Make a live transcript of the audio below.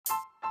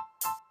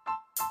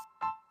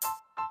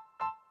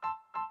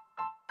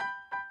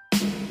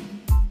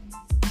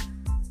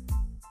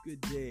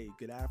Good day,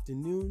 good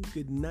afternoon,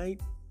 good night.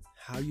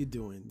 How you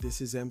doing?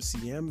 This is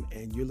MCM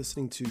and you're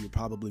listening to You're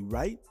Probably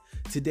Right.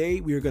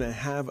 Today we are going to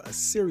have a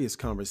serious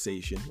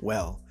conversation.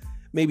 Well,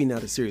 maybe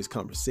not a serious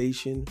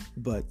conversation,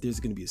 but there's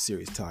going to be a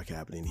serious talk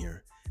happening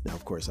here. Now,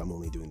 of course, I'm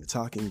only doing the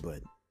talking, but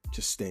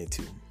just stay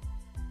tuned.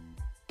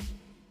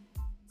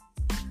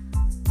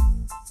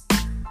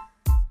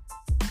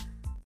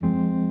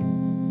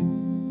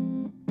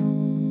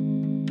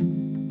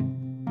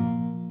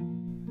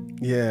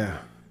 Yeah.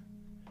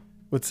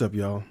 What's up,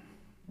 y'all?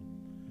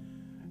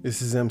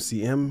 This is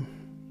MCM,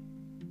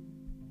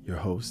 your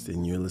host,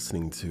 and you're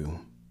listening to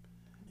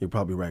You're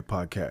Probably Right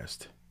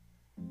podcast.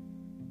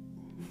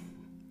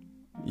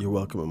 You're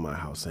welcome in my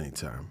house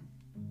anytime.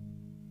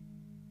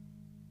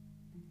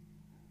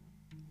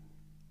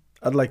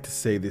 I'd like to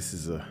say this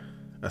is a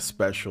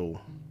special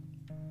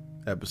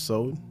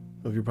episode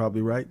of You're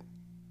Probably Right.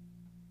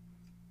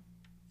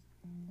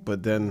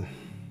 But then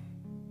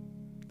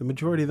the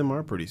majority of them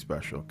are pretty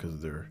special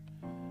because they're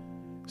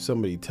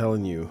somebody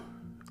telling you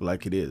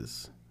like it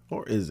is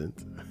or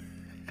isn't,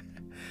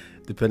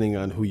 depending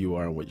on who you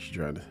are and what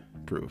you're trying to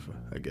prove,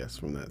 I guess,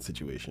 from that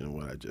situation and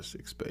what I just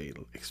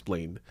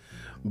explained.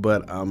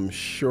 But I'm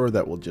sure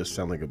that will just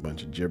sound like a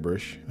bunch of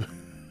gibberish,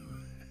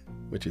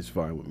 which is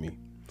fine with me.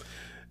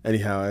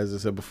 Anyhow, as I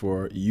said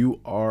before,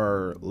 you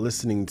are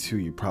listening to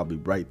You're Probably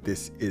Right.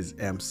 This is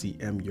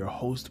MCM, your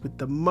host with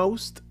the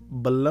most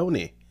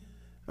baloney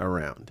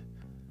around.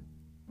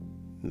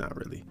 Not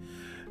really.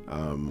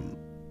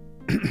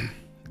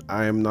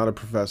 I am not a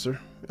professor,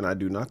 and I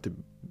do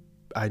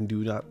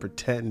not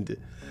pretend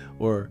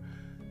or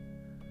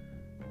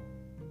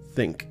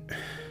think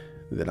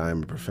that I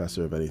am a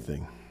professor of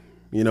anything.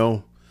 You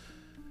know,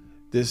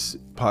 this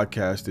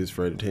podcast is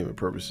for entertainment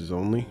purposes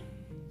only.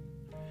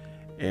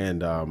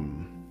 And,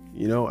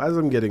 you know, as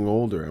I'm getting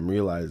older, I'm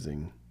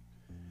realizing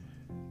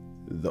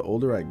the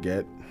older I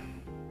get,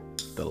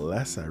 the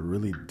less I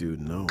really do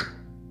know.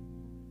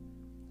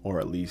 Or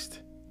at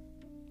least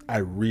I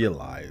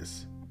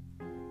realize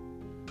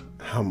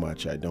how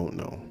much I don't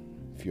know,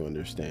 if you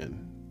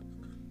understand.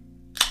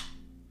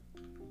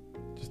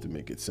 Just to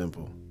make it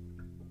simple.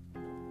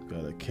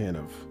 Got a can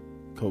of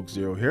Coke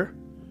Zero here.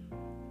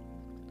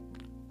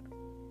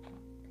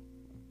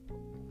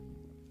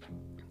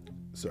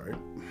 Sorry.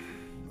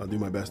 I'll do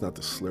my best not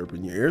to slurp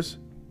in your ears.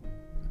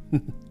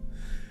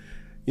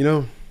 You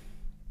know,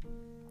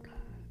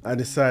 I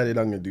decided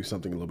I'm going to do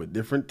something a little bit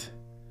different.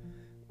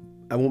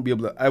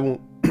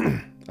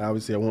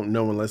 Obviously I won't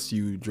know unless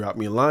you drop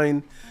me a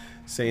line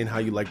saying how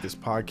you like this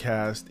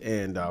podcast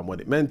and what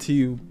it meant to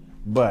you.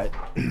 But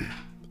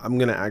I'm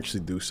going to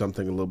actually do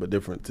something a little bit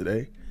different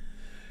today.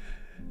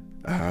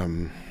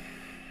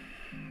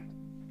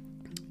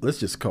 Let's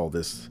just call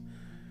this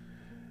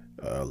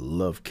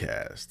Love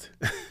Cast.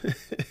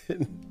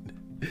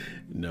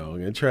 No,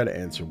 I'm going to try to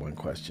answer one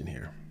question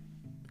here.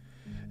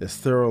 As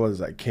thorough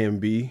as I can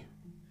be,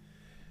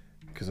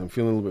 because I'm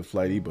feeling a little bit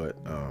flighty, but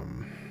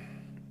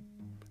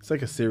it's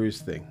like a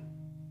serious thing.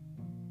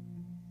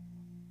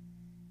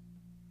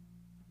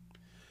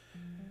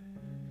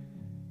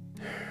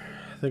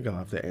 I think I'll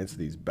have to answer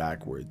these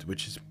backwards,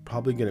 which is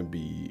probably going to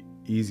be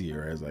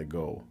easier as I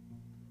go.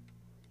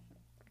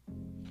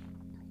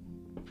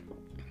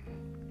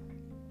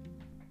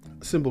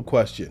 Simple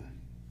question.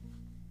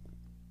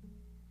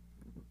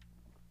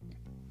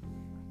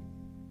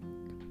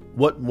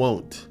 What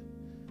won't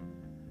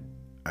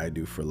I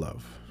do for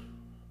love?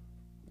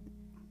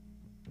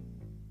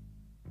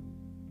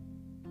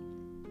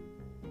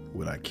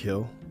 Would I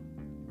kill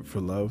for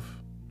love?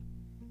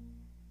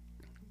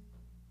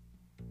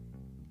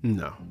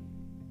 No.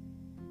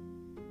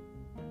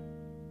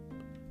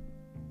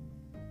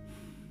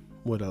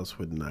 What else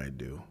wouldn't I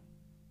do?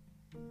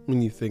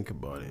 When you think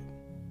about it,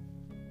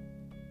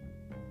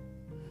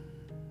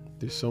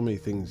 there's so many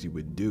things you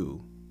would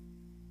do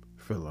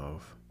for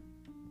love.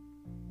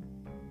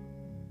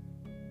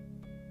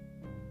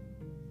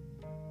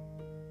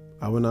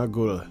 I would not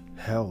go to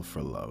hell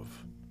for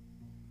love.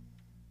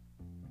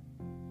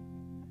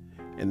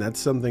 And that's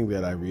something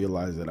that I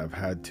realize that I've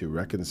had to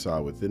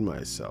reconcile within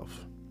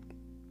myself.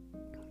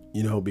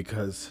 You know,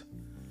 because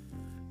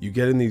you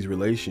get in these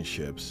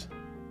relationships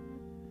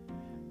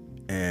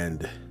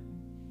and,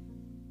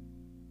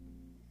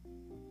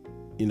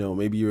 you know,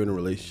 maybe you're in a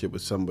relationship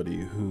with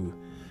somebody who,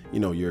 you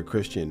know, you're a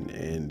Christian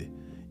and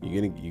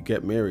you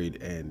get married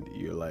and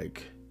you're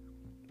like,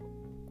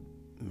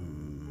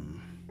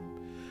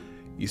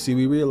 You see,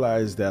 we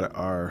realize that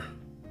our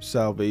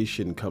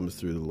salvation comes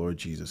through the Lord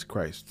Jesus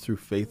Christ, through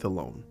faith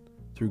alone,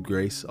 through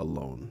grace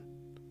alone,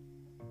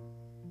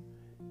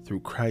 through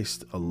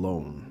Christ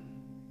alone.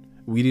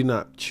 We did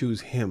not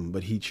choose him,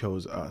 but he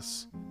chose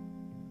us.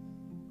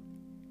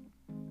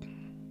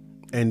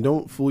 And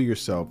don't fool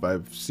yourself.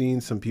 I've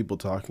seen some people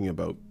talking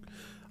about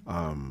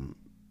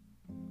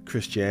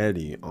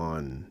Christianity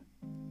on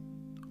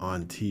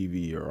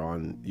TV or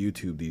on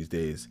YouTube these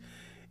days,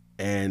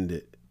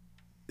 and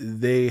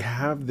they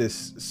have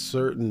this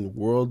certain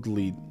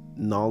worldly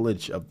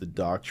knowledge of the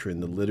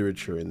doctrine, the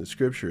literature, and the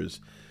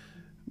scriptures,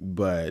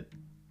 but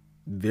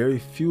very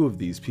few of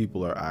these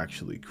people are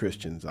actually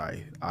Christians.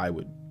 I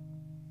would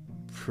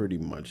pretty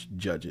much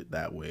judge it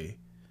that way.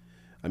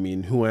 I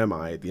mean, who am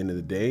I at the end of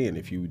the day? And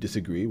if you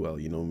disagree, well,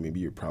 maybe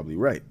you're probably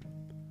right.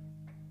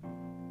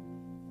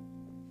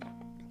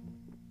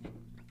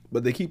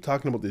 But they keep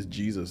talking about this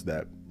Jesus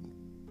that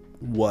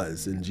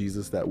was and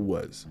Jesus that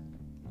was.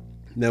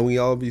 Now, we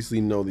obviously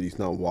know that he's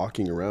not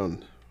walking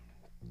around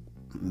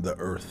the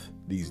earth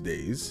these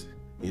days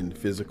in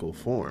physical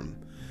form.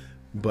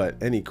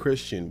 But any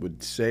Christian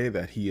would say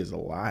that he is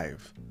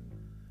alive.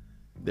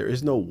 There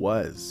is no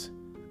was,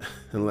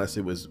 unless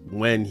it was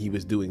when he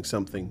was doing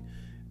something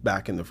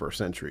back in the first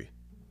century.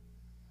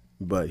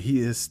 But he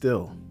is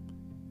still.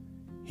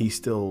 He's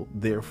still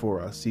there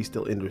for us. He's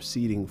still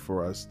interceding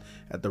for us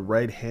at the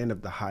right hand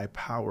of the high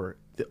power,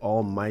 the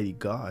Almighty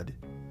God.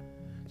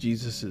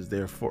 Jesus is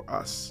there for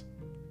us.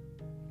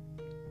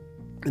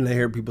 And I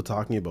hear people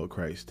talking about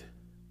Christ.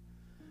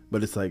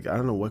 But it's like, I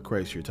don't know what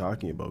Christ you're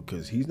talking about,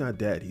 because he's not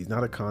dead. He's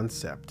not a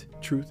concept.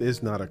 Truth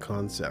is not a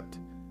concept.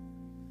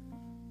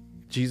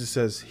 Jesus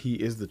says he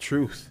is the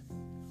truth.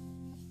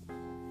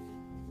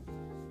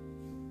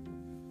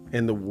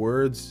 And the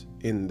words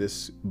in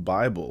this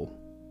Bible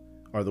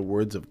are the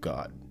words of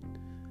God,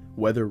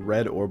 whether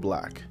red or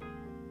black.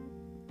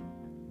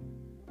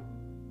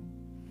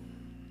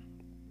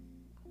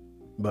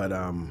 But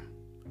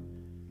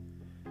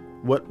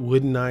what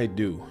wouldn't I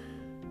do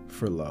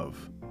for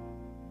love?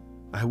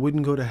 I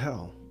wouldn't go to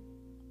hell.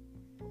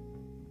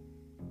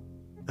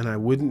 And I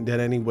wouldn't that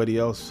anybody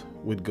else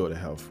would go to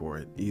hell for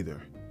it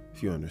either,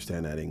 if you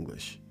understand that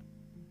English.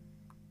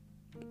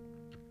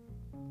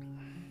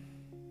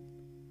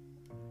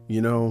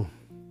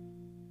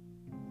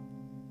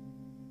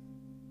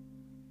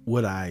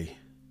 Would I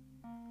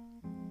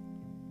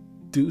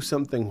do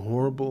something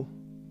horrible?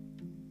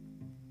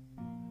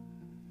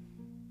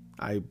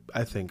 I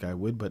think I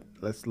would, but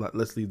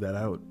let's leave that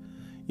out.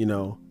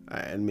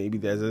 And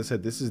maybe, as I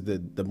said, this is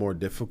the more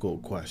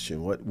difficult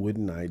question. What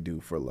wouldn't I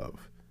do for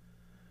love?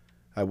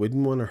 I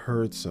wouldn't want to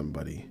hurt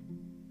somebody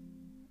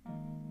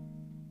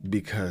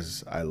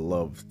because I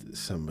loved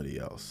somebody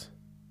else,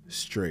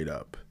 straight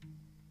up.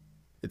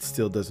 It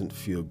still doesn't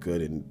feel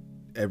good, and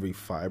every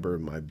fiber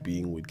of my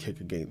being would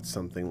kick against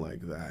something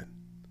like that.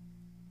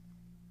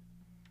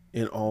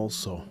 And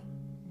also,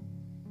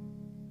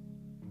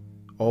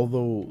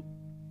 although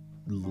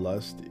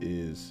lust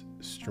is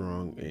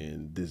strong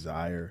and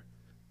desire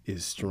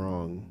is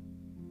strong,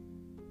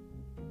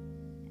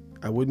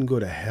 I wouldn't go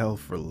to hell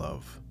for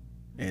love.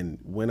 And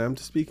when I'm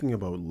speaking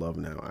about love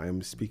now,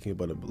 I'm speaking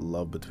about a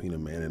love between a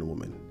man and a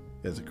woman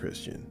as a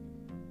Christian.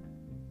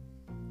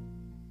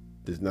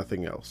 There's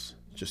nothing else.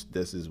 Just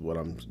this is what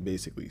I'm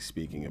basically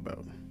speaking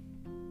about.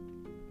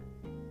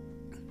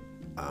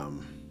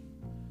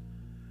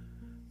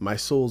 My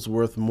soul's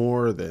worth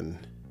more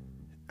than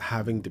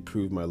having to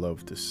prove my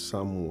love to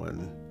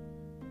someone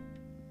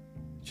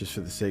just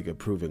for the sake of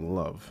proving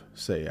love.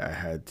 Say I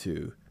had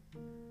to,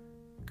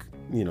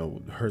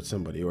 hurt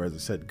somebody, or as I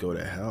said, go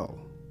to hell.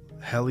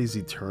 Hell is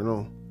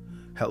eternal.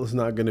 Hell is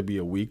not going to be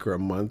a week or a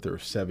month or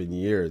 7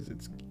 years.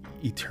 It's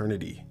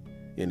eternity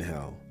in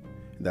hell.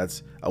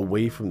 That's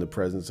away from the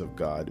presence of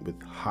God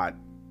with hot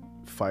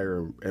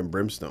fire and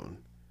brimstone.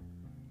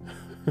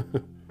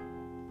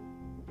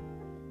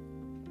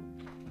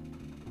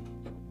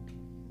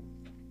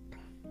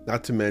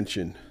 Not to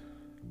mention,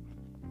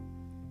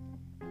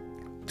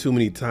 too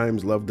many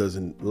times love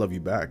doesn't love you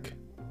back.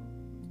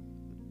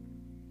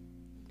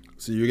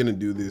 So you're going to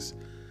do this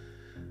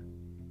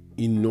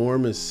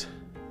enormous,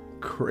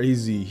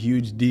 crazy,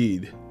 huge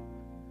deed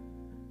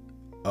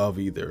of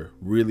either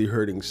really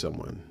hurting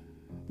someone.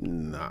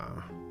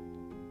 Nah.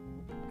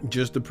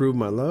 Just to prove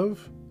my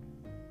love?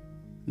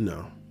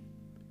 No.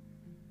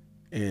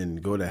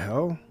 And go to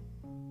hell?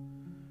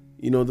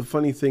 The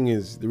funny thing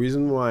is, the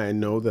reason why I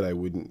know that I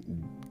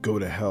wouldn't go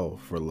to hell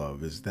for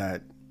love is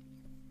that,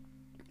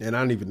 and I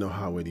don't even know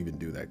how I would even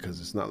do that,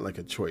 because it's not like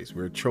a choice.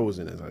 We're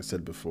chosen, as I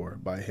said before,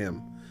 by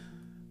him.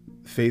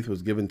 Faith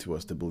was given to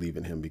us to believe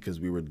in him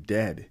because we were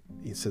dead.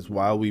 He says,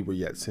 while we were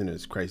yet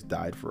sinners, Christ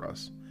died for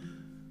us.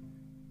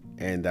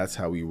 And that's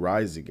how we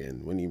rise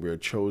again, when we were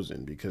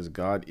chosen, because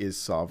God is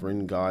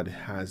sovereign. God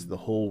has the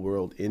whole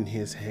world in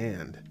his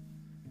hand,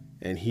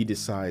 and he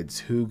decides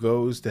who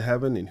goes to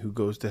heaven and who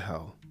goes to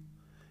hell.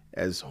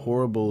 As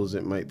horrible as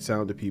it might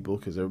sound to people,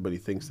 because everybody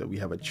thinks that we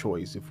have a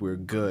choice if we're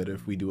good,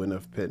 if we do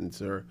enough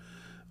penance, or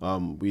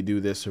we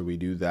do this or we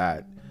do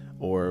that,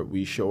 or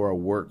we show our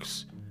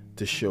works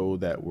to show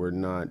that we're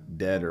not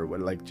dead, or what,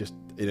 like, just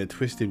in a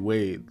twisted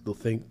way, they'll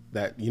think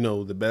that,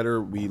 the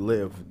better we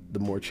live, the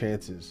more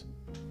chances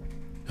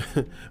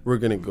we're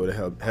going to go to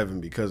heaven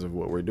because of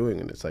what we're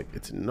doing. And it's like,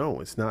 it's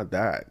not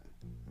that.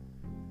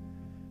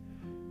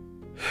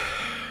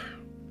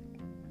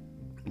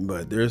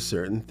 But there are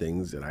certain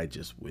things that I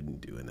just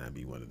wouldn't do, and that'd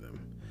be one of them.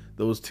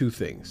 Those two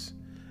things.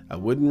 I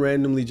wouldn't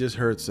randomly just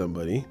hurt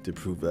somebody to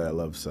prove that I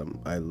love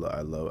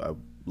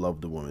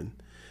the woman,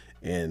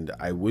 and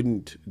I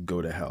wouldn't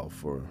go to hell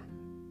for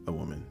a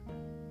woman.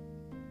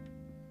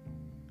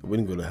 I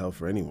wouldn't go to hell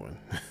for anyone.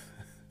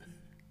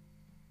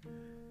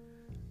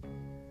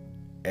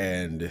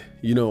 And,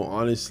 you know,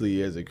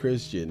 honestly, as a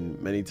Christian,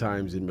 many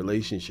times in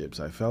relationships,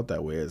 I felt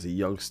that way as a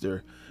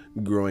youngster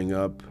growing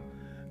up.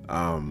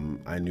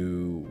 I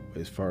knew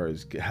as far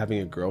as having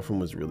a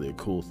girlfriend was really a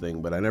cool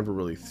thing, but I never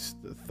really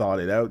thought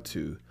it out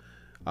to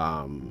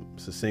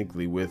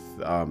succinctly with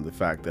the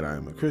fact that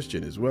I'm a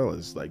Christian as well.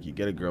 As like, you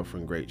get a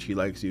girlfriend, great, she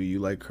likes you, you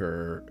like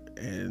her,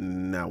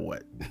 and now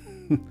what?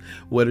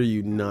 What are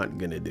you not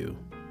gonna do?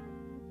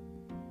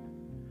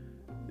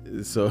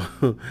 So,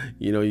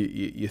 you know,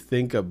 you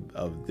think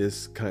of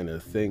this kind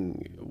of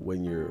thing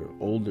when you're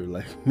older,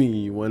 like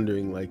me,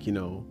 wondering, like, you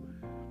know,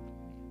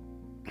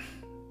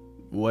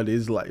 what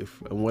is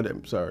life, and what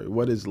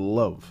is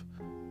love,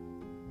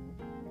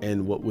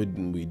 and what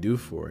wouldn't we do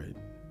for it?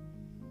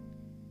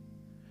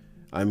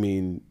 I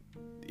mean,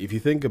 if you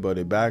think about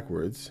it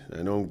backwards,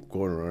 I know I'm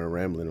going around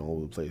rambling all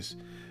over the place,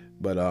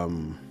 but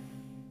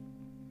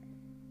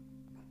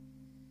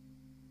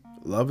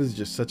love is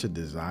just such a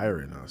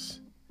desire in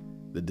us.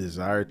 The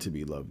desire to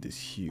be loved is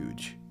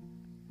huge.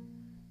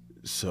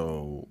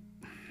 So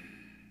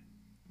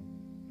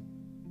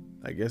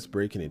I guess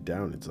breaking it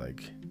down, it's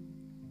like,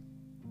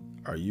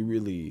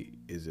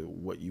 is it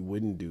what you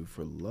wouldn't do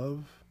for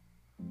love?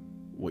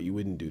 What you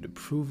wouldn't do to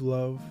prove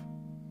love?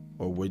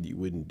 Or what you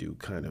wouldn't do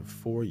kind of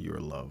for your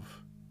love?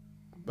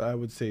 But I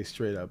would say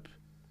straight up,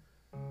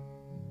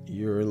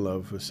 you're in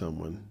love with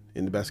someone.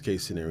 In the best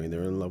case scenario,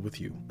 they're in love with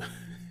you.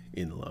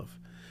 In love.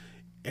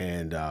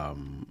 And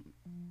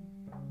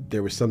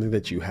there was something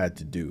that you had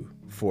to do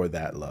for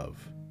that love.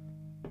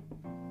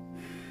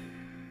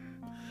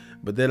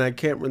 But then I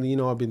can't really,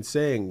 I've been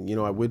saying,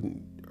 I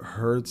wouldn't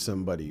hurt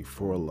somebody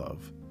for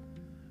love.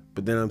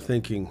 But then I'm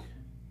thinking,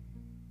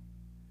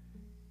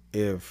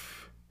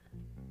 if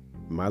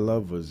my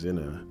love was in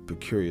a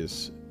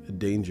precarious,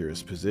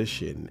 dangerous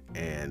position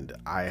and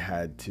I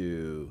had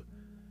to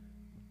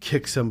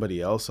kick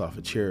somebody else off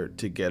a chair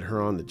to get her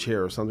on the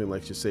chair, or something,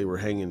 like, just say we're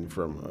hanging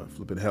from a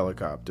flipping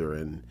helicopter,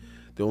 and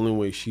the only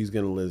way she's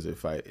gonna live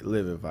if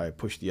I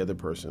push the other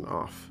person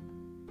off.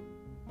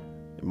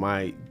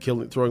 My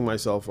throwing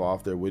myself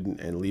off there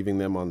and leaving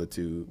them on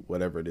the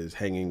whatever it is,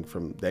 dangling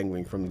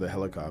from the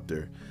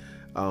helicopter,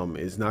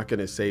 is not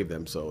gonna save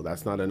them. So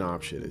that's not an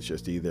option. It's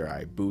just either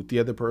I boot the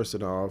other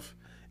person off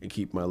and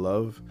keep my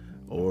love,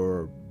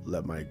 or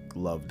let my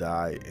love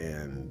die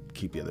and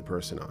keep the other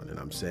person on. And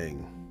I'm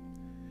saying,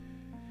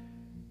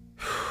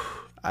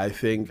 I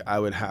think I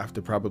would have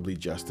to probably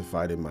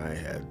justify it in my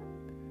head,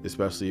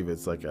 especially if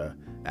it's like a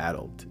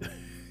adult.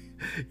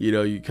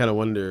 You kind of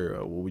wonder,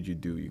 what would you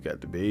do? You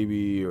got the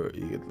baby, or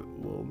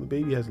the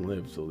baby hasn't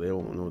lived, so they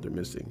don't know what they're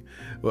missing.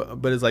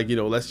 But it's like,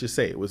 let's just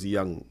say it was a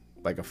young,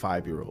 like a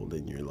 5-year-old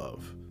in your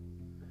love.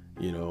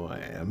 I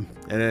am,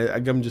 and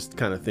I'm just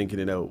kind of thinking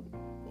it out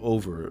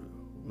over,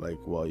 like,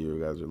 while you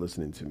guys are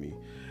listening to me.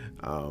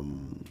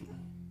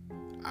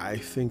 I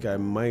think I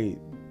might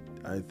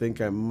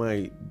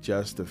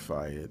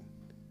justify it,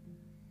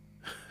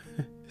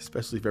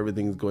 especially if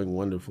everything's going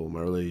wonderful in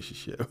my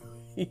relationship.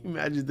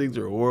 Imagine things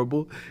are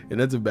horrible, and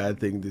that's a bad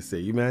thing to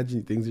say.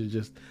 Imagine things are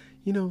just,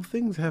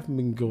 things haven't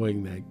been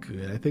going that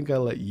good. I think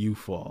I'll let you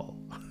fall.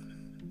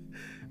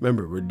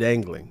 Remember, we're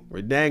dangling,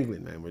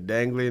 man. We're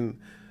dangling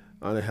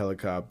on a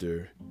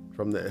helicopter,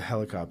 from the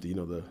helicopter,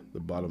 the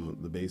bottom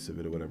of the base of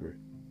it or whatever.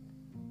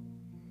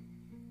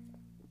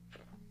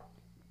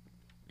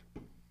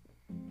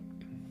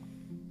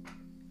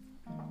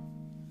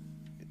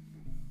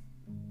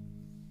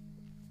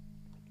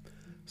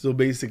 So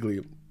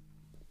basically,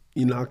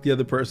 you knock the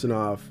other person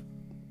off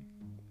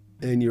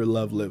and your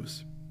love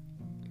lives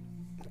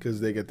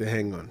because they get to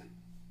hang on.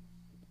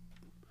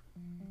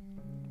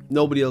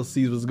 Nobody else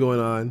sees what's going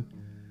on.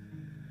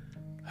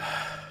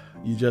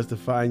 You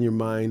justify in your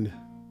mind.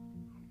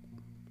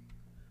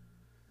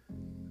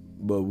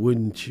 But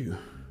wouldn't you?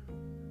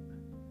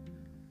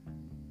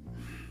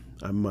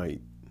 I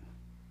might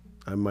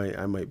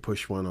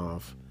push one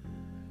off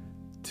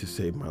to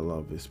save my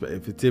love.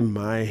 If it's in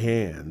my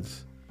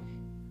hands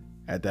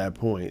at that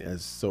point,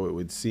 as so it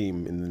would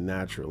seem in the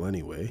natural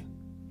anyway,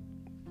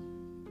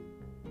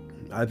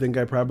 I think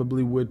I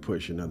probably would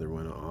push another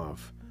one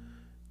off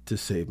to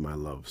save my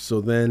love.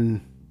 So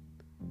then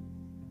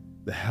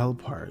the hell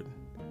part.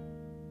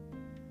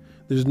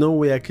 There's no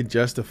way I could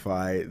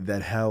justify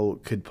that hell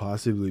could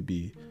possibly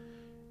be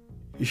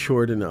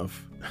short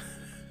enough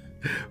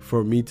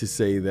for me to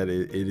say that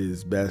it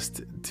is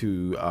best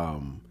to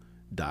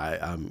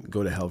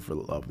go to hell for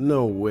love.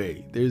 No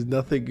way. There's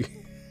nothing.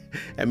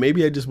 And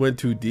maybe I just went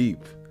too deep.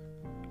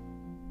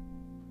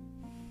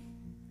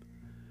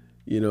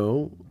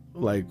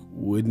 Like,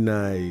 wouldn't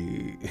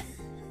I?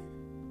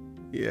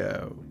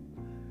 Yeah.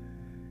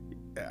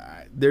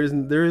 There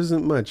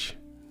isn't much.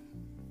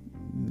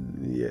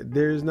 Yeah,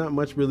 there's not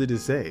much really to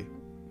say.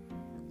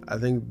 I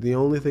think the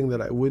only thing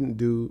that I wouldn't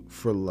do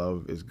for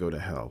love is go to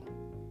hell.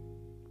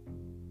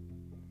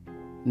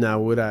 Now,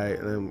 would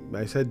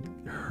I said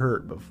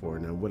hurt before.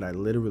 Now, would I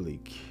literally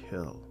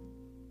kill?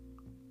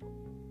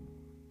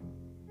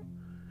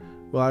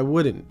 Well, I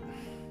wouldn't.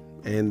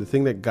 And the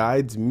thing that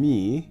guides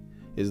me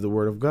is the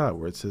word of God,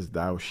 where it says,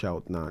 thou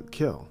shalt not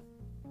kill.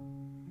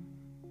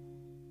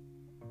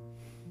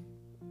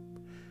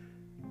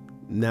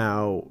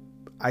 Now,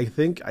 I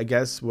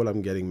guess what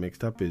I'm getting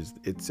mixed up is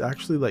it's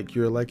actually like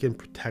you're like in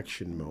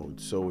protection mode.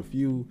 So if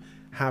you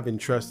have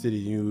entrusted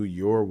in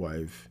your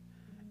wife,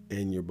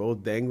 and you're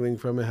both dangling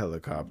from a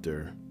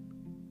helicopter,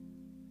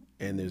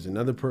 and there's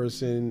another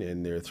person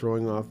and they're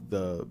throwing off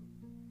the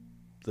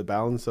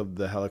balance of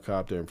the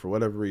helicopter, and for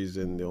whatever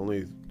reason the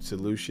only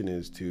solution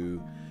is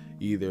to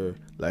either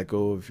let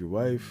go of your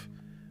wife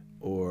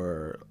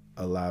or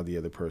allow the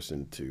other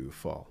person to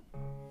fall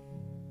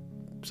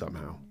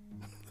somehow.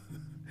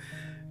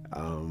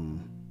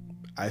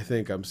 I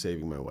think I'm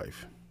saving my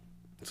wife.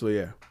 So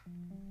yeah.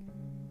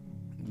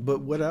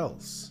 But what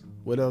else?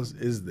 What else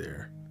is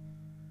there?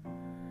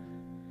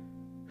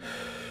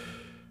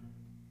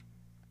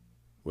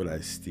 Would I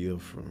steal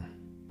from?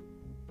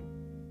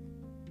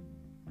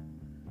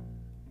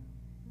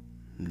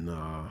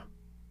 Nah.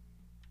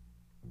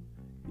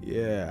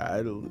 Yeah,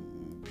 I don't.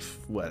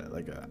 What,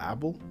 like an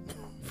apple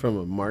from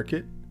a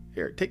market?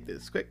 Here, take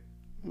this, quick.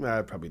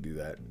 I'd probably do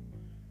that.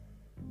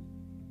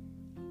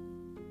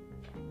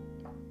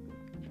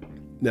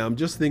 Now, I'm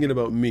just thinking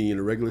about me in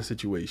a regular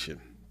situation.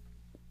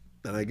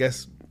 And I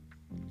guess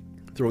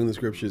throwing the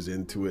scriptures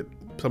into it,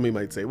 somebody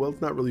might say, well,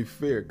 it's not really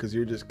fair because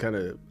you're just kind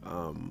of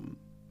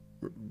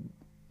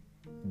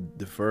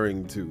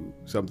deferring to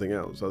something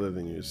else other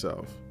than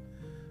yourself.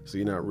 So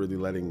you're not really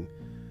letting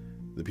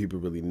the people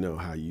really know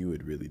how you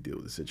would really deal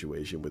with the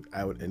situation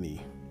without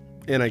any.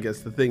 And I guess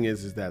the thing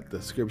is that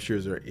the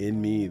scriptures are in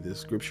me. The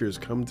scriptures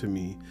come to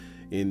me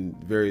in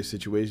various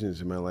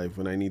situations in my life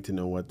when I need to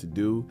know what to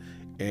do.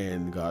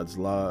 And God's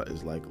law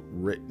is like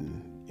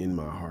written in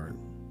my heart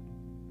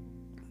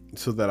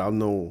so that I'll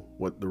know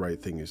what the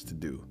right thing is to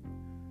do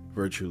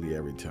virtually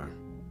every time.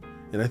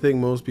 And I think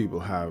most people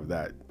have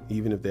that.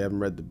 Even if they haven't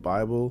read the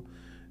Bible,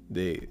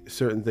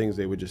 certain things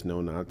they would just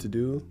know not to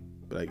do.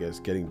 But I guess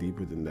getting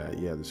deeper than that,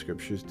 yeah, the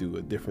scriptures do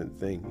a different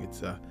thing.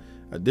 It's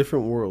a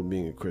different world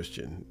being a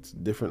Christian. It's a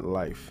different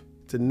life.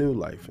 It's a new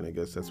life. And I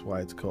guess that's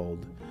why it's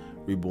called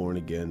reborn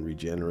again,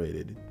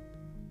 regenerated.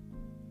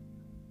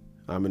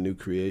 I'm a new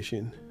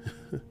creation.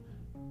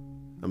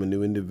 I'm a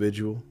new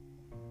individual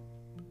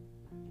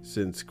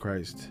since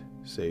Christ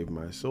saved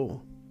my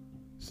soul,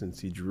 since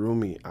he drew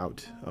me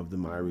out of the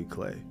miry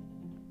clay.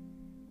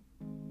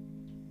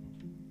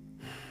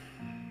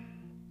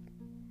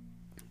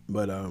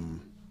 But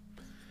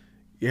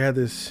yeah,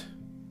 there's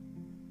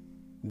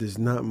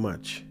not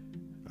much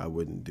I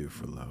wouldn't do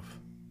for love.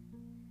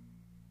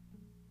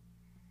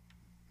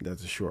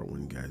 That's a short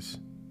one, guys.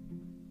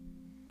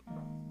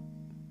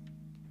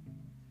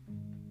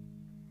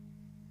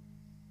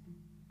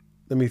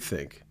 Let me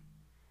think.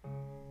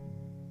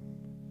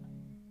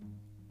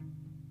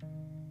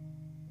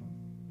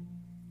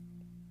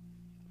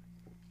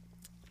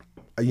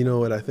 You know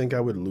what? I think I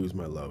would lose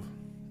my love.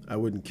 I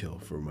wouldn't kill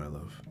for my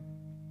love.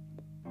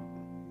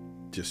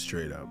 Just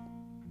straight up.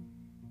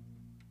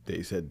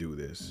 They said do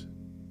this.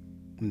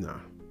 Nah.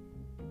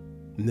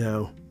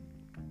 Now,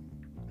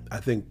 I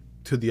think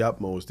to the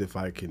utmost, if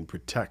I can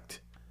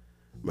protect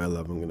my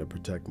love, I'm going to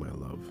protect my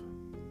love.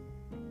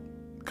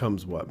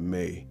 Comes what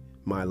may,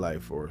 my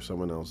life or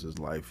someone else's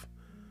life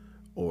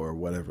or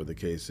whatever the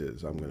case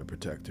is, I'm going to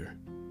protect her.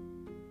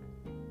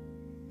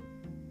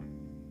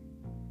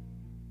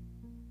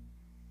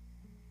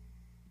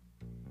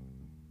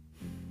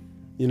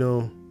 You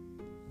know,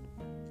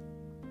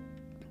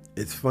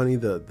 it's funny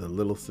the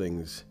little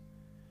things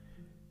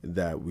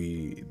that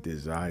we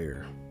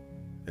desire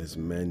as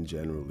men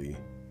generally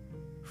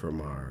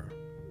from our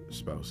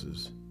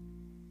spouses.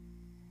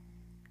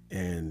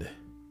 And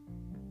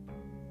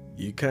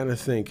you kind of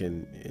think,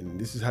 and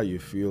this is how you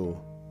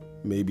feel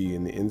maybe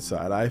in the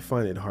inside. I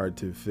find it hard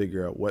to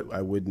figure out what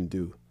I wouldn't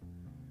do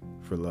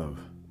for love.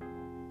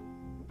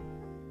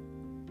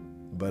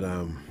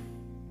 But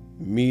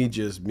me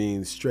just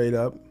being straight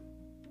up,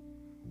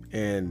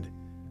 and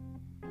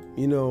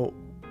you know,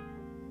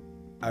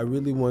 I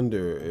really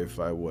wonder if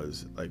I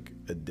was like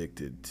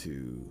addicted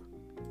to,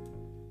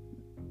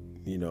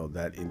 you know,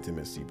 that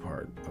intimacy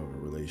part of a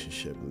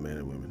relationship with men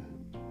and women.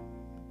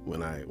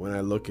 When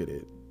I look at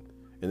it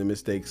and the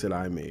mistakes that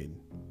I made,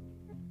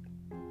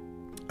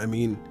 I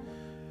mean,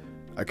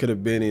 I could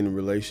have been in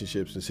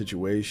relationships and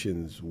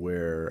situations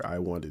where I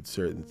wanted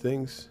certain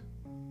things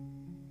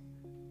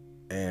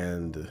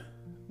and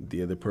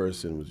the other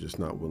person was just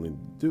not willing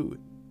to do it.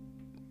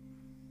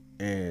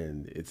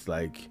 And it's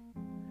like,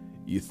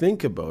 you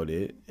think about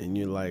it and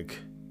you're like,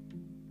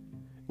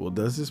 well,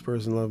 does this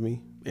person love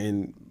me?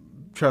 And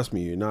trust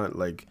me, you're not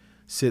like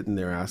sitting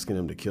there asking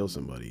them to kill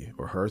somebody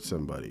or hurt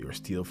somebody or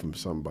steal from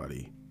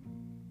somebody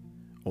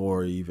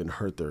or even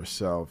hurt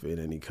themselves in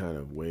any kind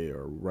of way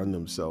or run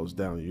themselves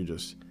down. You're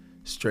just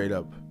straight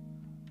up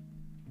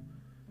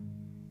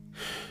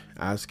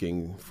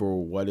asking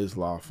for what is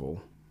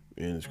lawful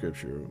in the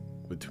scripture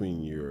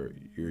between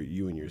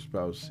you and your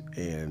spouse.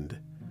 And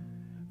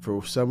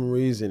for some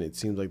reason, it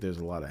seems like there's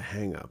a lot of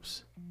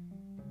hang-ups,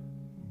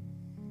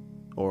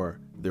 or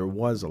there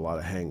was a lot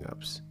of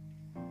hangups.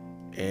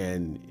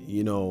 And,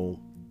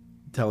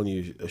 telling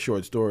you a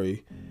short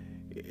story,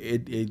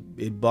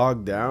 it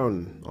bogged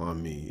down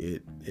on me.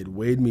 It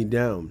weighed me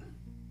down,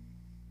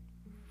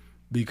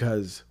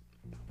 because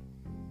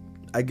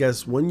I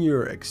guess when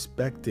you're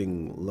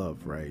expecting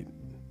love, right,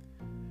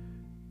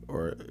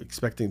 or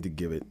expecting to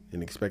give it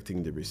and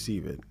expecting to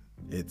receive it,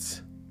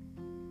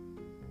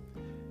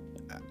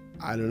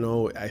 I don't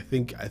know. I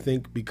think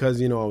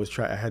because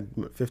I had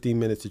 15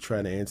 minutes to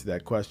try to answer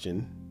that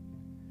question,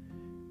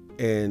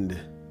 and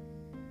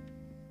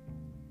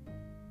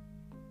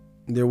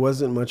there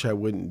wasn't much I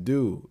wouldn't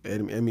do.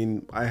 And I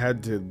mean, I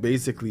had to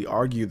basically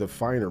argue the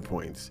finer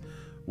points.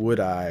 Would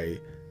I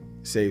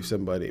save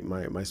somebody,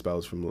 my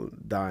spouse, from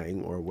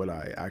dying, or would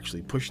I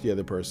actually push the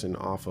other person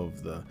off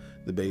of the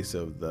base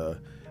of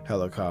the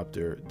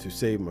helicopter to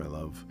save my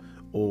love,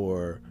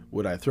 or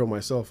would I throw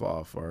myself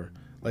off? Or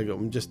like,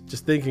 I'm just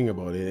thinking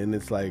about it, and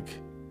it's like,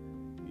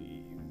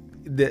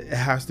 it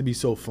has to be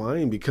so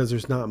fine, because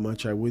there's not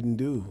much I wouldn't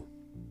do.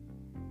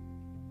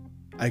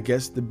 I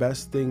guess the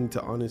best thing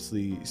to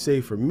honestly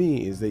say for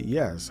me is that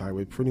yes, I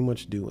would pretty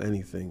much do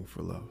anything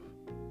for love.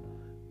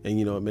 And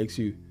it makes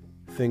you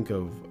think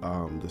of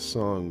the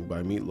song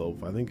by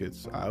Meatloaf. I think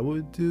it's "I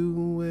would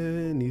do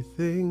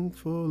anything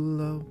for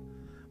love,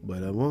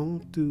 but I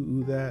won't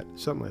do that,"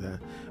 something like that.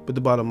 But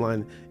the bottom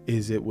line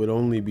is, it would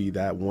only be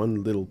that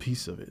one little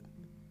piece of it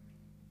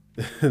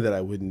that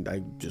I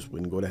just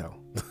wouldn't go to hell.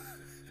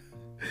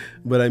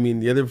 But I mean,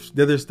 the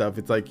other stuff,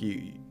 it's like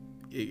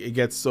it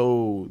gets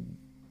so,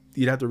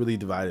 you'd have to really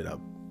divide it up.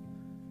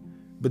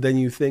 But then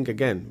you think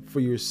again for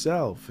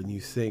yourself, and you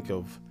think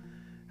of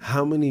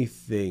how many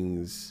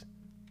things.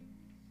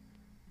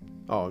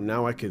 Oh,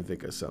 now I can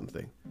think of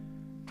something.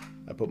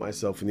 I put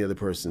myself in the other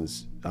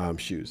person's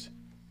shoes.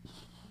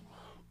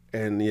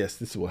 And yes,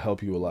 this will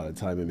help you a lot of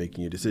time in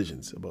making your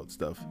decisions about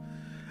stuff.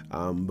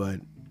 But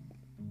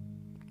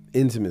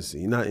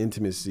intimacy, not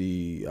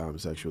intimacy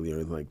sexually or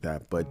anything like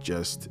that, but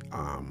just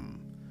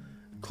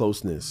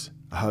closeness,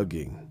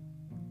 hugging,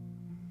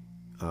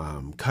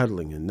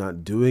 cuddling, and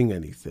not doing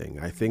anything.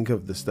 I think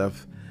of the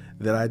stuff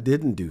that I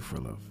didn't do for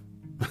love.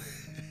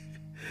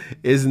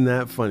 Isn't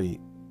that funny?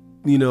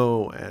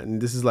 And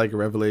this is like a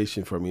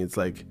revelation for me. It's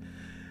like,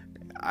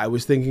 I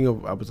was like,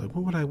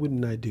 well,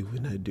 wouldn't I do?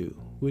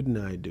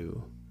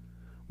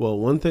 Well,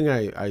 one thing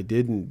I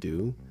didn't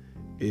do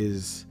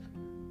is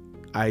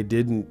I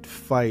didn't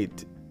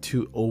fight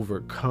to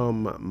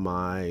overcome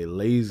my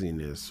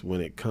laziness when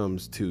it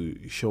comes to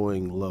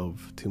showing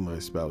love to my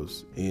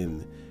spouse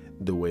in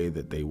the way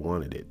that they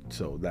wanted it.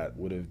 So that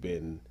would have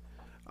been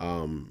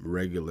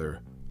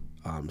regular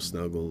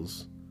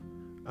snuggles,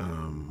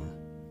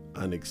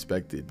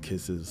 unexpected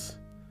kisses.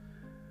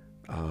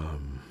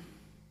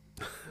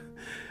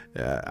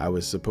 I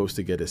was supposed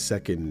to get a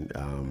second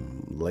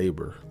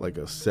labor, like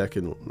a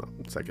second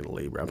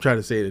labor. I'm trying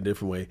to say it a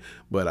different way,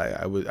 but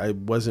I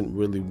wasn't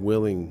really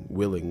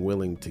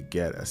willing to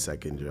get a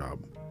second job.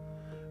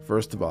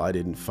 First of all, I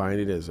didn't find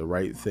it as a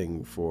right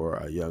thing for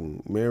a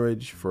young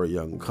marriage, for a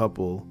young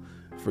couple,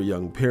 for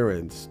young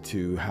parents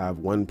to have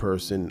one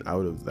person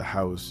out of the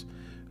house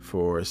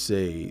for,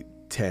 say,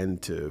 10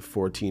 to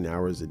 14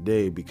 hours a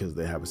day because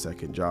they have a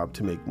second job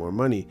to make more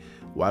money.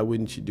 Why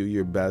wouldn't you do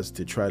your best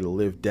to try to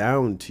live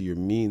down to your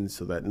means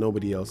so that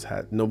nobody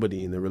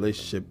in the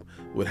relationship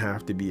would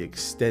have to be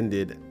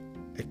spending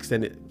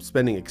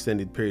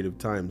extended period of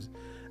times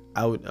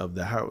out of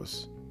the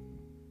house?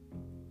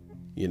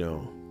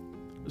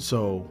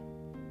 So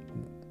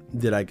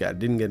didn't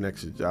get an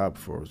extra job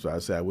for, so I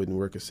said I wouldn't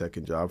work a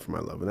second job for my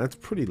love. And that's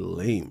pretty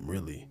lame,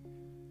 really.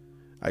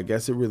 I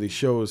guess it really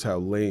shows how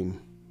lame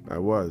I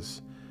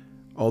was.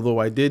 Although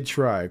I did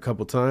try a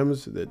couple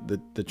times,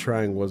 the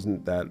trying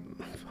wasn't that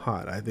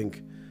hot. I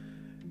think,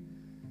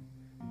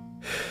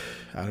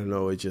 I don't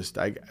know, with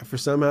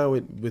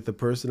the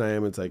person I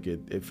am, it's like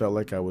it felt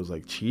like I was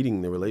like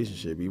cheating the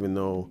relationship, even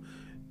though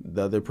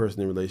the other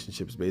person in the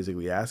relationship is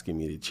basically asking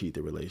me to cheat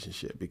the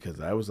relationship, because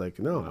I was like,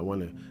 no, I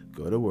want to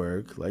go to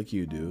work like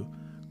you do,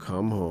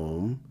 come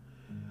home,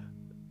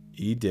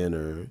 eat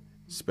dinner,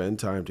 spend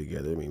time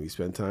together, maybe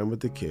spend time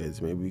with the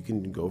kids, maybe we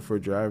can go for a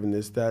drive and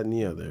this, that, and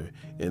the other,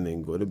 and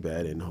then go to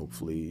bed and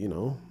hopefully,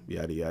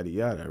 yada, yada,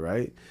 yada,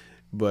 right?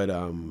 But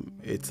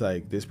it's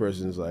like this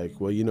person's like,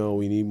 well,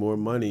 we need more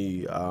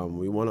money.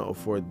 We want to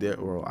afford that,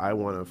 or I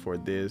want to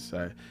afford this.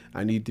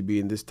 I need to be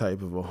in this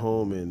type of a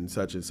home and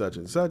such and such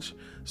and such.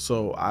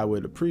 So I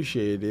would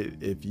appreciate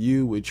it if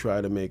you would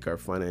try to make our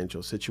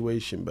financial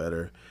situation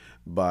better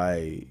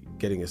by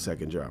getting a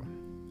second job.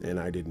 And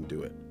I didn't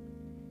do it.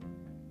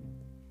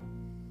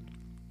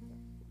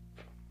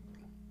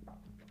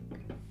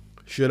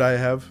 Should I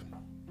have?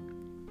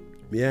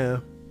 Yeah.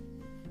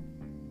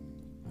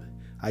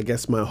 I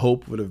guess my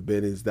hope would have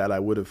been is that I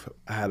would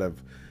have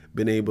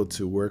been able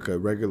to work a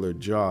regular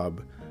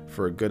job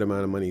for a good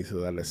amount of money so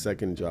that a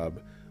second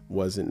job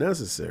wasn't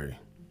necessary.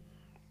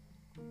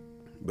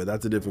 But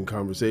that's a different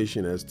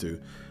conversation as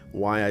to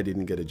why I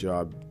didn't get a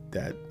job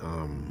that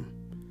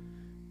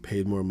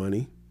paid more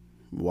money.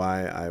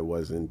 why I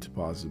wasn't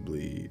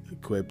possibly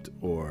equipped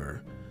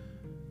or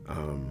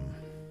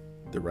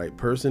the right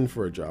person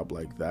for a job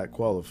like that,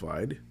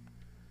 qualified,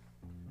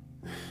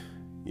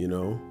 you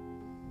know,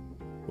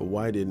 but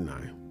why didn't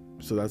I?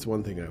 So that's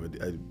one thing I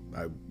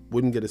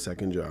wouldn't get a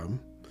second job.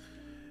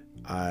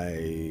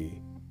 I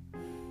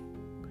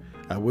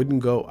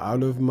wouldn't go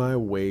out of my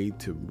way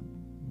to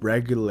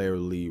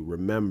regularly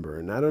remember.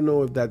 And I don't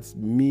know if that's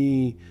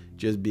me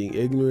just being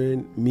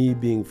ignorant, me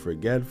being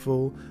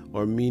forgetful,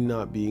 or me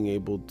not being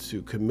able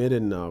to commit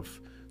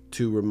enough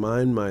to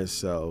remind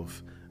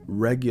myself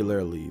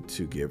regularly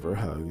to give her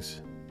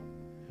hugs,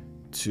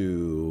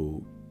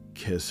 to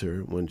kiss her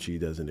when she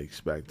doesn't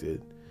expect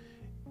it,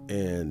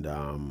 and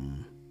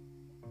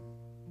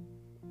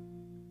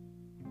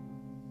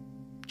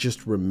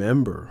just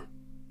remember.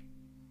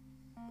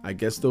 I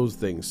guess those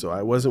things. So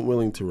I wasn't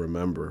willing to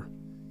remember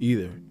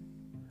either.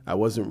 I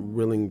wasn't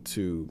willing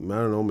to, I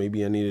don't know,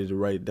 maybe I needed to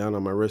write it down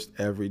on my wrist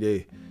every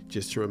day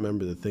just to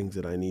remember the things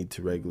that I need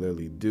to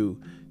regularly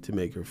do to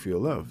make her feel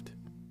loved.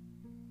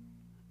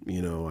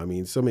 You know, I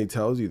mean, somebody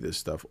tells you this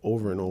stuff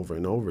over and over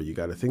and over. You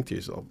got to think to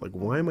yourself, like,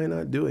 why am I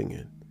not doing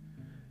it?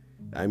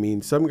 I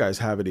mean, some guys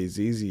have it as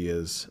easy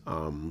as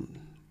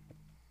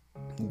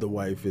the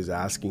wife is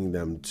asking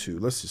them to,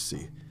 let's just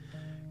see,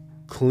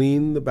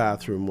 clean the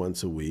bathroom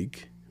once a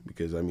week.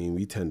 Because I mean,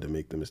 we tend to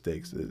make the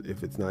mistakes.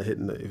 If it's not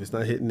hitting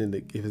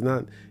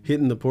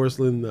the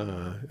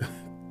porcelain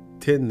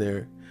tin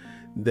there,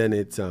 then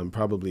it's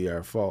probably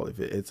our fault. If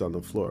it's on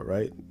the floor,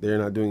 right? They're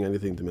not doing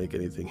anything to make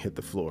anything hit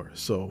the floor.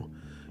 So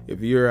if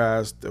you're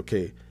asked,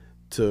 okay,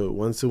 to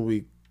once a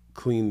week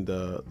clean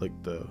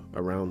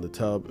around the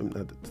tub,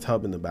 not the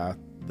tub in the bath,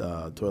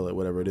 toilet,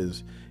 whatever it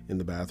is in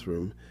the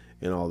bathroom,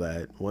 and all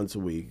that once a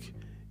week,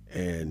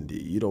 and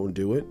you don't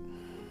do it,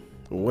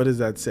 what does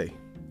that say?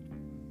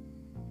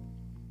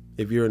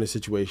 If you're in a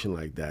situation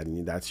like that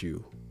and that's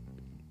you,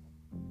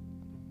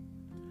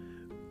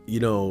 you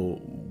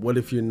know, what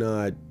if you're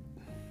not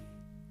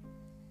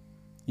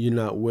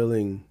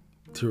willing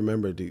to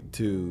remember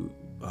to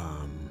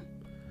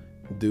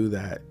do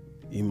that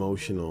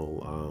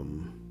emotional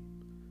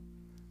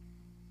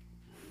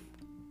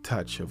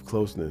touch of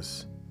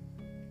closeness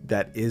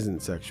that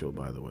isn't sexual,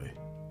 by the way?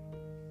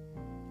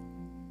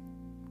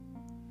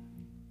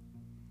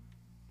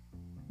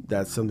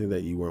 That's something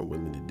that you weren't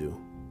willing to do.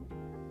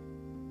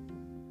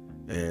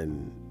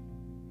 And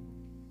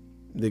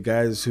the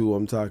guys who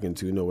I'm talking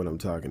to know what I'm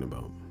talking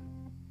about.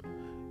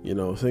 You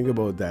know, think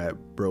about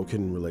that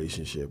broken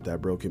relationship,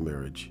 that broken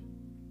marriage,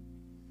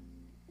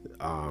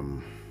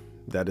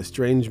 that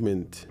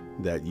estrangement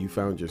that you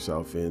found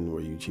yourself in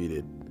where you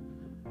cheated,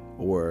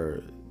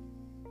 or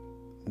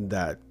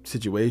that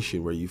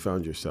situation where you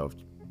found yourself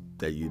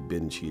that you'd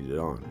been cheated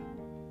on,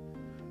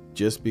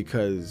 just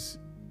because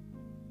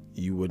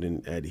you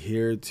wouldn't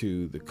adhere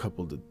to the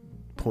couple of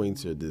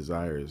points or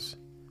desires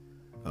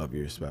of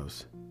your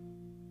spouse.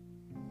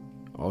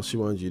 All she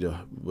wanted you to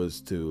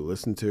was to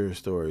listen to her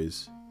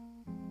stories.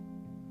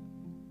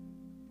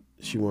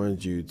 She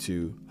wanted you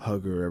to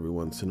hug her every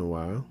once in a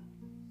while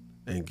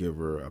and give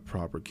her a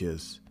proper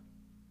kiss,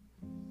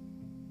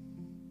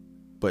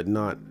 but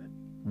not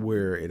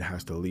where it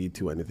has to lead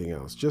to anything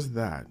else. Just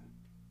that.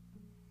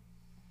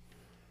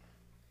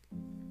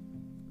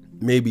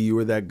 Maybe you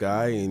were that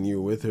guy and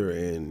you were with her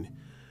and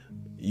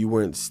you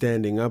weren't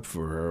standing up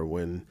for her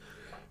when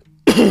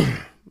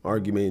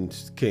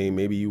arguments came.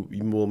 Maybe you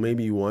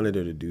wanted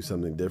her to do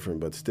something different,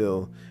 but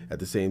still at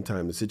the same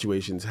time the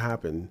situations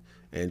happened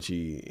and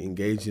she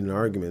engaged in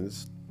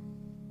arguments,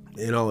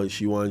 and all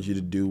she wanted you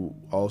to do,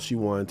 all she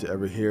wanted to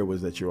ever hear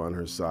was that you're on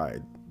her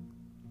side.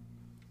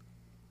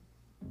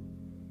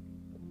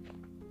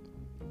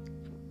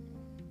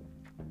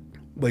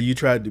 But you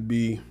tried to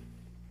be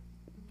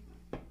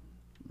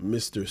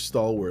Mr.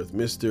 Stalworth,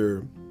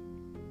 Mr.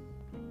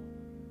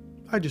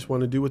 I just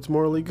want to do what's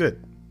morally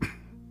good.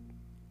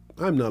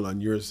 I'm not on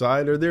your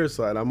side or their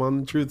side. I'm on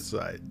the truth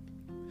side.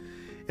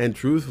 And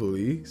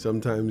truthfully,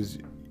 sometimes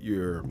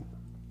your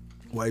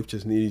wife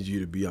just needed you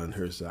to be on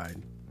her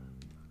side.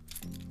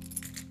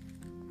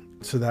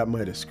 So that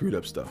might have screwed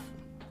up stuff.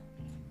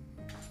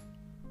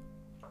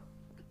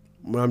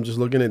 But I'm just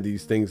looking at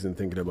these things and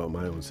thinking about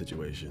my own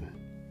situation.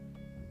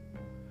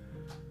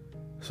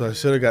 So I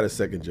should have got a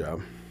second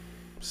job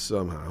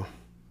somehow.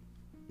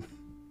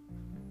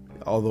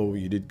 Although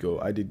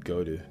I did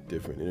go to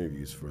different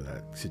interviews for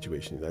that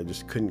situation. I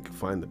just couldn't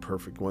find the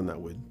perfect one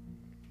that would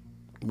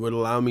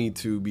allow me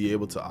to be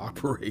able to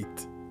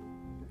operate.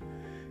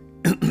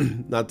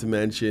 Not to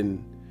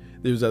mention,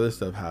 there's other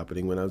stuff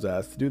happening when I was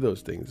asked to do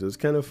those things. It was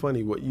kind of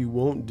funny what you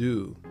won't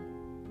do.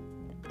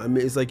 I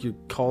mean, it's like you're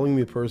calling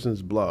the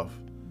person's bluff.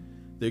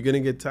 They're going to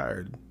get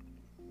tired.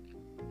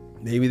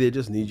 Maybe they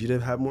just need you to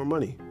have more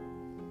money.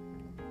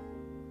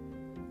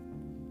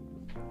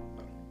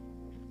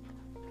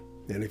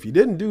 And if you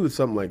didn't do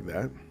something like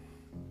that,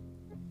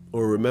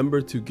 or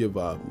remember to give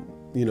up,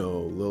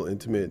 little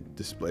intimate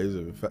displays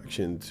of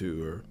affection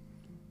to her,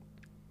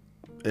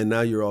 and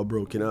now you're all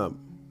broken up,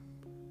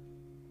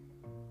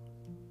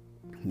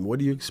 what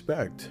do you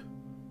expect?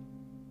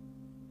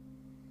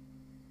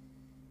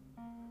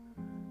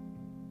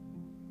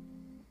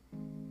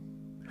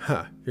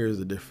 Here's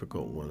a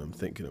difficult one I'm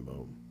thinking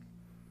about.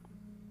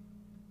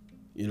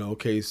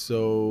 Okay,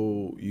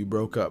 so you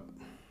broke up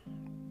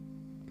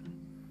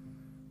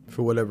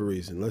for whatever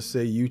reason. Let's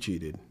say you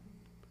cheated.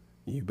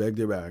 You begged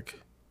her back.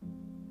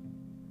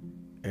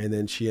 And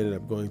then she ended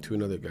up going to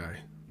another guy.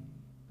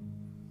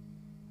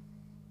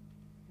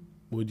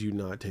 Would you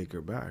not take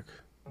her back?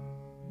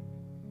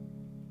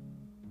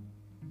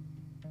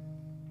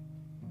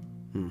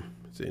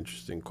 It's an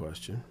interesting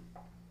question.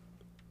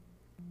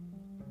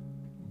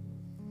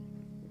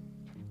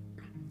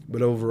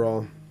 But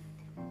overall,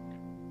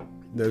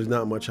 there's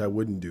not much I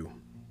wouldn't do.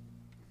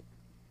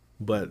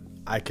 But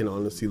I can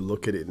honestly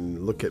look at it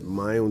and look at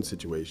my own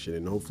situation,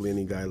 and hopefully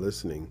any guy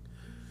listening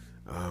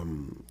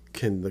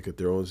can look at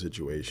their own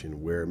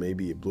situation where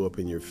maybe it blew up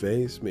in your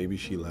face, maybe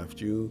she left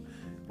you,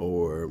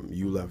 or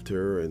you left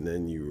her and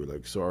then you were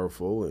like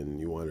sorrowful and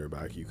you wanted her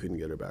back, you couldn't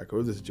get her back,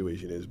 or the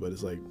situation is. But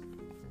it's like,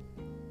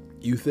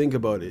 you think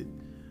about it,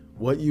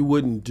 what you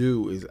wouldn't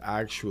do is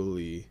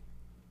actually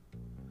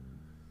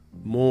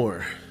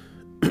more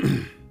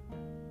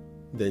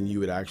than you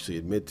would actually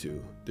admit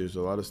to. There's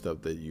a lot of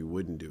stuff that you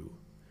wouldn't do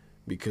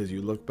because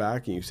you look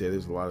back and you say,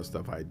 there's a lot of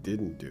stuff I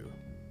didn't do.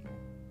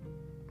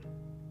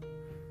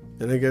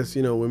 And I guess,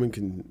 women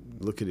can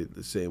look at it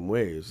the same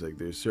way. It's like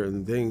there's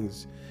certain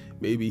things,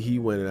 maybe he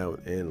went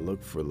out and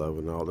looked for love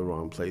in all the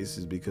wrong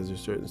places because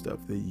there's certain stuff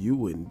that you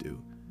wouldn't do.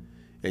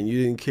 And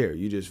you didn't care.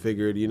 You just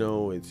figured,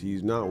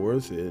 he's not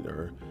worth it,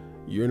 or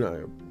you're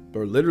not,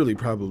 or literally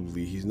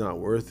probably he's not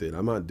worth it.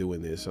 I'm not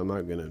doing this. I'm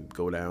not going to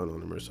go down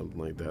on him or something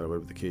like that, or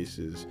whatever the case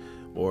is.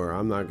 Or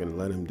I'm not going to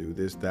let him do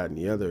this, that, and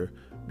the other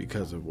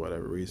because of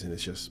whatever reason.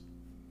 It's just,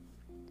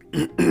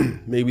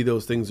 maybe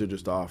those things are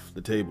just off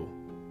the table.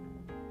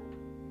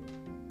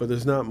 But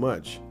there's not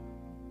much.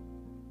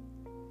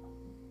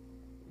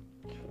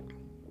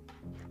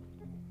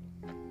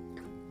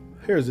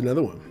 Here's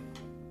another one.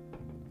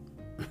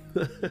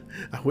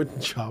 I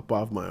wouldn't chop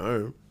off my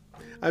arm.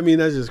 I mean,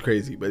 that's just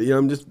crazy. But,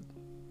 I'm just,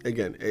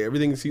 again,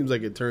 everything seems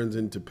like it turns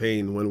into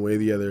pain one way or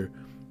the other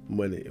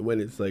when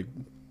it's like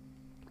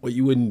what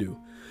you wouldn't do.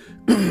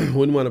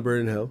 Wouldn't want to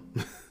burn in hell.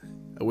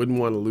 I wouldn't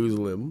want to lose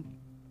a limb.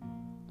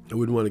 I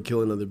wouldn't want to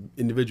kill another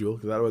individual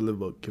because I don't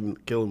live about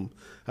kill him.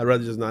 I'd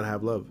rather just not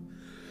have love.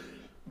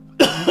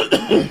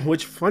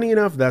 Which, funny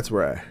enough, that's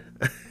where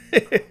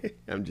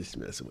I'm just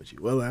messing with you.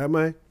 Well, am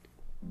I?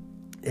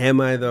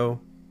 Am I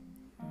though?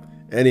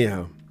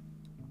 Anyhow,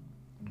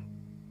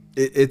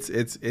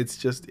 it's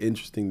just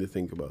interesting to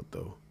think about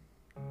though.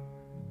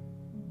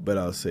 But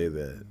I'll say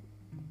that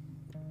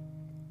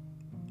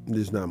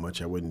there's not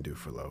much I wouldn't do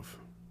for love.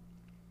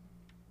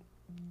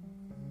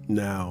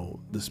 Now,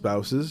 the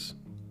spouses,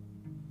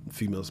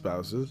 female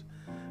spouses,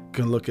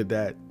 can look at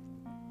that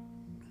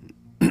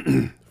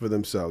for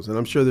themselves. And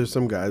I'm sure there's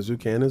some guys who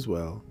can as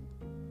well.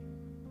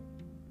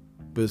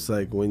 But it's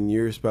like when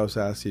your spouse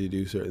asks you to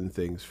do certain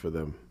things for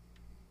them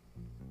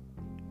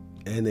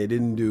and they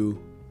didn't do,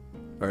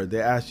 or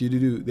they asked you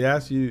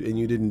and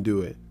you didn't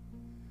do it.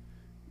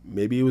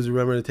 Maybe it was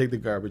remember to take the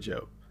garbage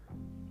out.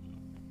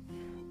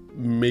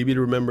 Maybe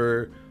to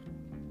remember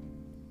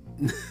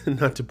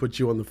not to put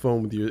you on the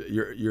phone with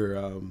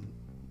your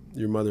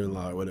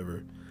mother-in-law or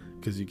whatever,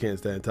 because you can't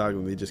stand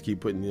talking. They just keep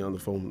putting you on the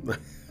phone.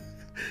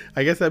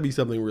 I guess that'd be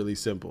something really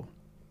simple.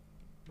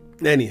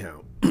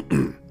 Anyhow,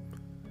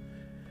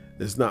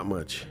 there's not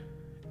much.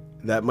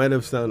 That might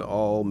have sounded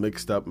all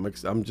mixed up.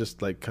 I'm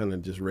just like kind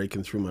of just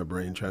raking through my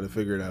brain trying to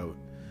figure it out.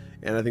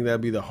 And I think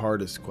that'd be the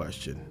hardest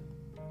question.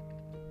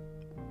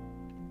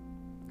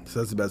 So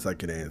that's the best I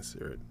can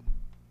answer it.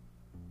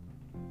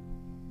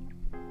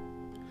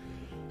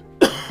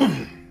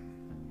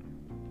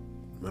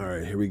 All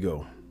right, here we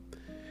go.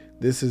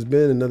 This has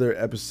been another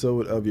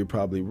episode of You're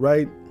Probably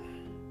Right.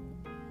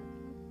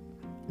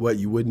 What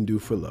you wouldn't do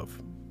for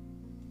love.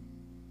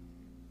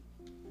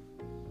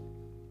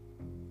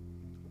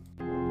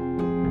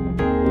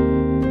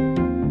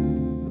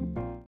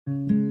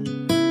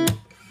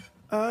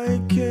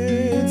 I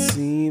can't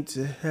seem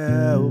to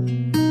help.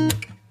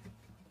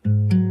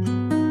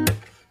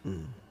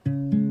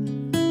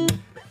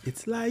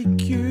 It's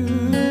like you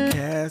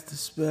cast a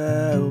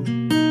spell.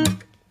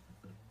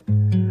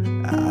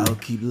 I'll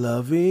keep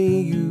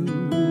loving you.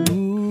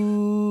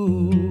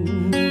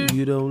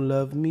 You don't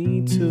love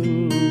me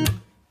too.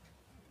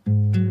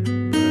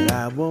 But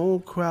I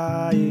won't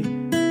cry.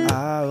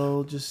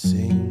 I'll just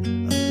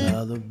sing a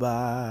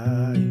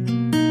lullaby.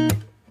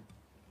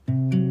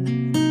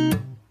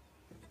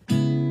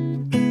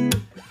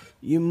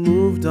 You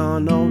moved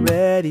on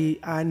already.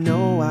 I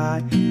know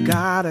I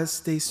gotta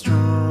stay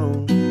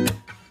strong.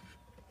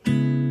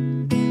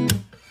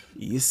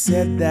 You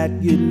said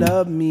that you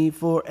love me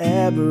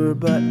forever,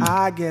 but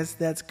I guess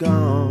that's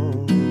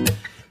gone.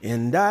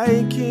 And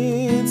I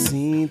can't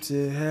seem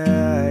to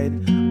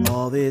hide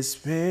all this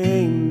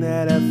pain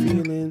that I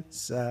feel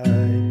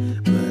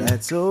inside. But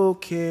that's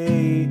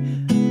okay,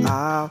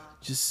 I'll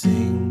just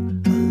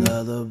sing a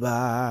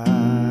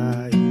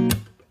lullaby.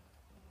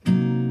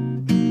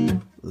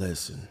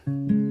 Listen,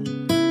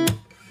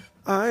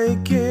 I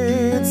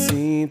can't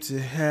seem seem to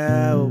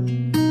help.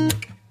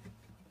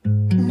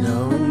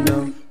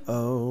 No,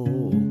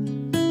 oh.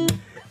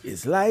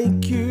 It's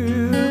like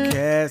you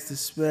cast a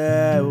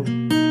spell.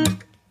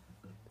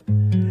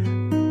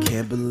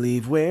 Can't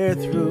believe we're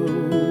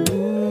through.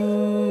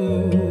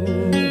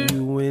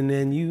 You win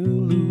and you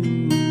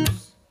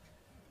lose.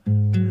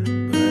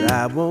 But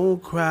I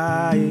won't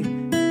cry,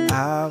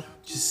 I'll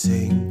just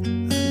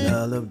sing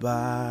a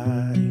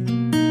lullaby.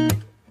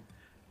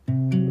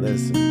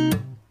 Listen.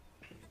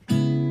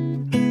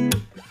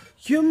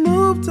 You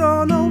moved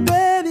on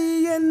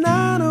already, and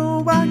I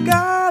know I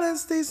gotta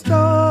stay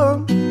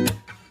strong.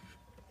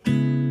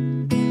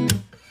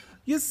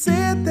 You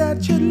said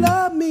that you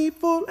love me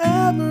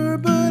forever,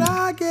 but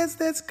I guess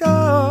that's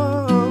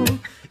gone.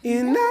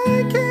 And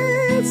I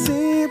can't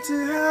seem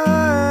to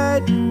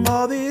hide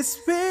all this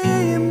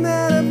pain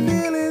that I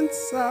feel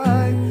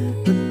inside.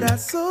 But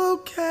that's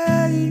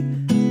okay,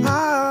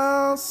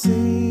 I'll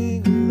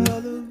sing a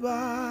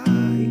lullaby.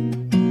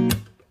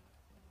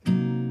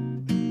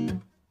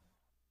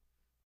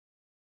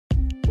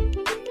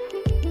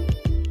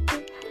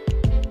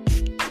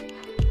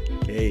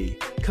 Hey,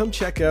 come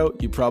check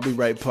out You Probably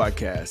Right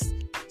podcast.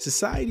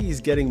 Society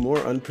is getting more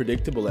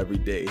unpredictable every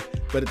day,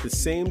 but at the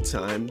same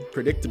time,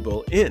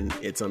 predictable in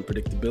its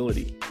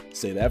unpredictability.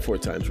 Say that 4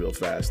 times real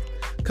fast.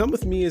 Come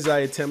with me as I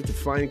attempt to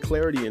find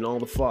clarity in all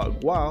the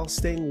fog while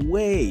staying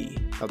way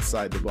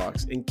outside the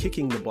box and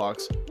kicking the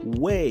box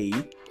way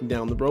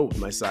down the road with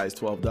my size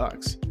 12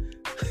 dogs.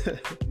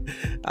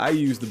 I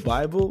use the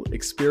Bible,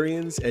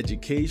 experience,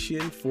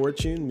 education,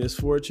 fortune,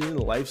 misfortune,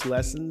 life's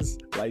lessons,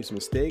 life's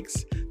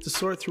mistakes to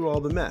sort through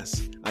all the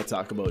mess. I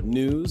talk about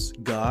news,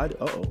 God,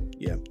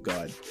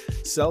 God,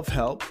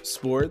 self-help,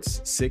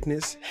 sports,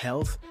 sickness,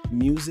 health,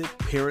 music,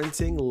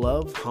 parenting,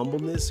 love,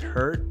 humbleness,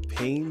 hurt,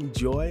 pain,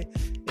 joy,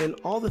 and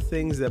all the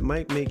things that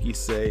might make you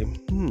say,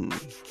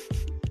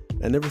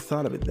 I never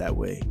thought of it that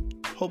way.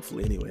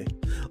 Hopefully anyway.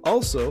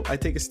 Also, I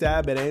take a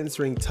stab at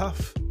answering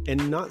tough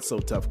and not so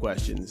tough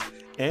questions,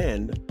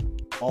 and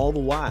all the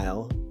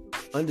while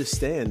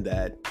understand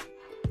that,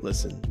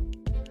 listen,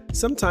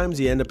 sometimes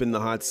you end up in the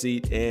hot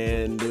seat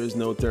and there's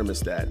no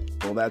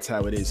thermostat. Well, that's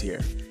how it is here.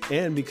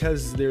 And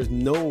because there's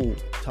no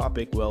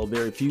topic,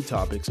 very few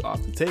topics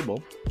off the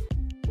table,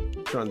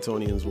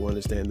 Torontonians will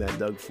understand that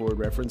Doug Ford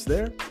reference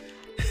there.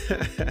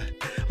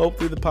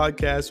 Hopefully the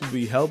podcast will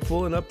be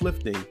helpful and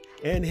uplifting.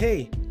 And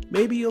hey,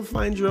 maybe you'll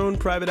find your own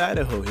private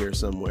Idaho here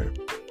somewhere.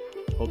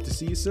 Hope to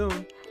see you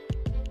soon.